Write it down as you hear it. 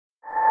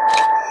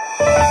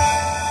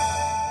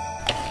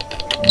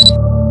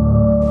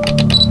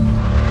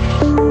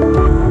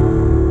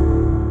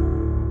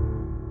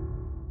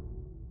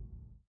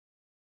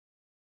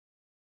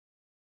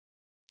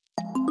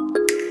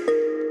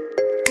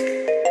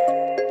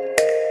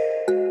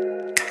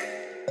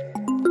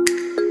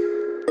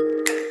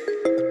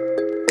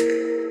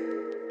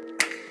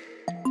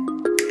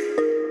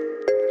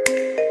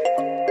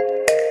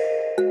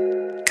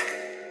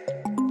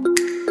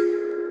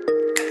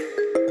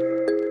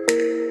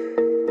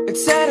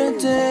It's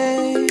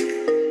Saturday,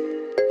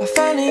 I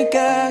finally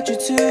got you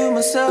to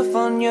myself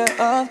on your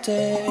off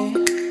day.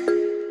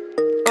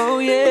 Oh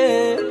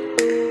yeah,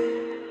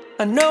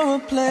 I know a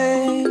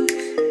place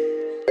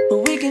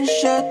where we can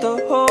shut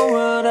the whole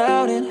world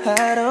out and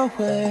hide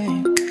away.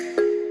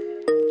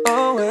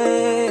 Oh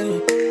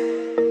wait,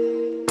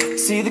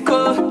 see the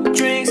cold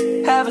drinks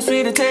have a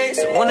sweeter taste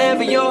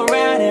whenever you're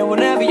around, and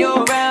whenever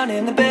you're around,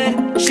 and the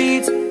bed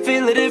sheets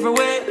feel a different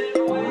way.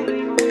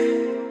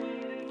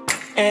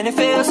 And it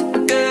feels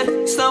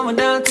good slowing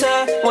down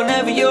time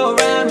whenever you're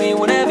around me,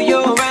 whenever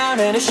you're around.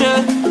 And it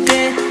shouldn't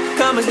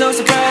come as no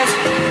surprise,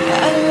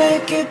 I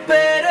like it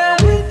better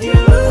with you.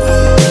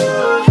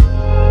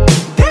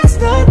 There's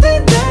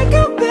nothing that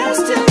compares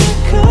to your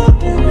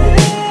company.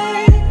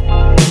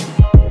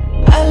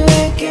 I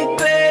like it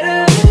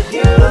better with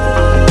you.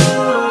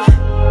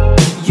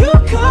 You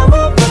come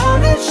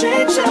around and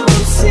change how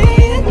I'm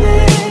seeing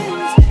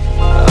things.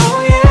 Oh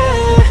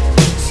yeah,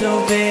 so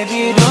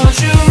baby don't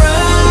you run.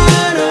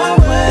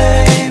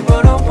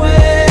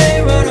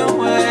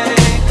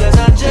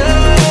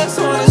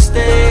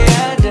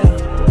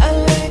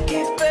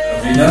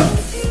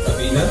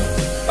 Aveena,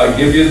 I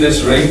give you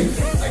this ring.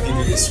 I give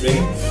you this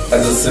ring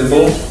as a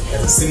symbol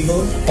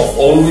of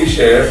all we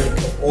share,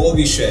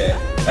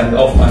 and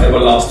of my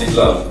everlasting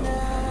love.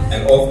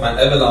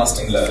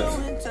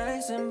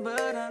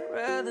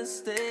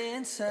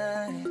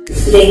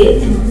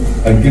 Dave,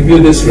 I give you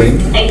this ring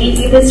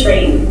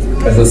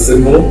as a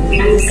symbol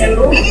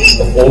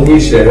of all we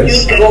share,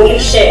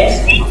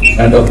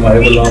 and of my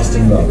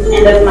everlasting love.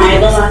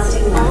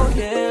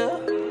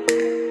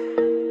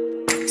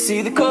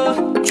 See the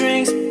cold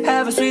drinks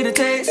have a sweeter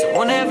taste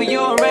whenever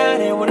you're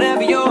around, and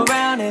whenever you're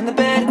around, and the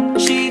bed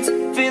sheets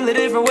feel a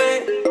different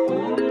way.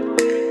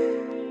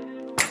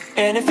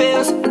 And it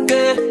feels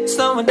good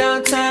slowing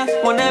down time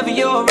whenever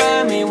you're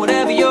around me,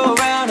 whenever you're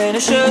around. And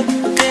it shouldn't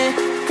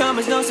come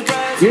as no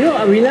surprise. You know,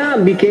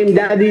 Aveena became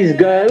daddy's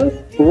girl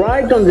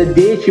right on the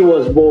day she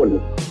was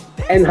born,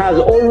 and has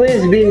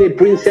always been a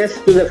princess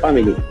to the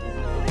family.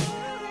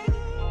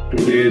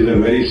 Today is a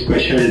very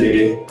special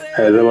day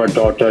as our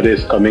daughter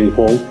is coming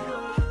home.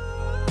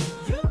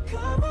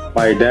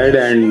 My dad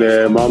and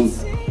mom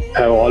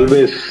have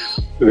always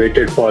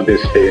waited for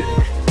this day.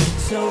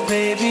 So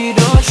baby,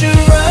 don't you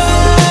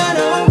run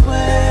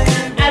away.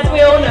 As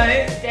we all know,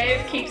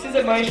 Dave keeps his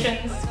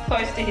emotions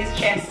close to his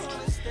chest,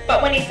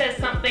 but when he says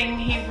something,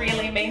 he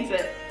really means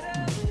it.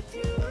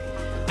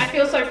 I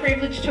feel so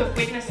privileged to have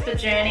witnessed the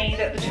journey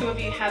that the two of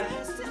you have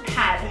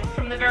had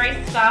from the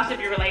very start of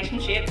your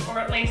relationship, or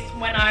at least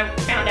when I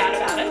found out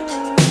about it.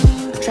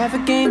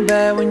 Traffic ain't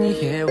bad when you're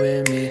here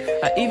with me.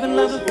 I even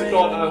love Who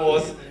thought I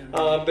was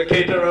the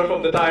caterer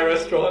from the Thai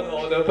restaurant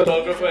or the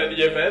photographer at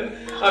the event.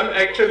 I'm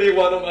actually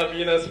one of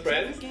Aveena's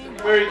friends,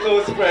 very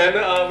close friend.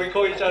 We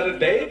call each other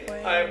Dave.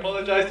 I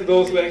apologize to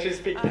those who actually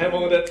speak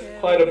Tamil. That's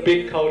quite a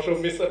big cultural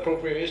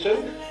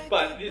misappropriation,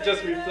 but it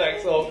just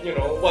reflects of, you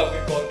know, what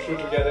we've gone through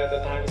together and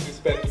the times we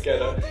spent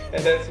together,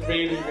 and that's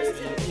really,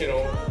 you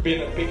know,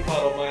 been a big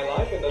part of my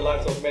life and the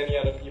lives of many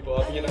other people.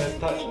 Aveena has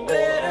touched all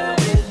our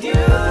lives.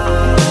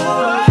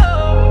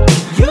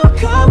 You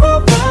come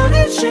around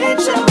and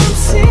change how I'm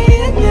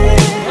seeing it.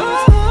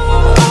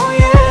 Oh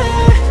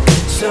yeah,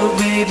 so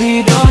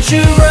baby don't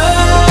you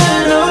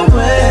run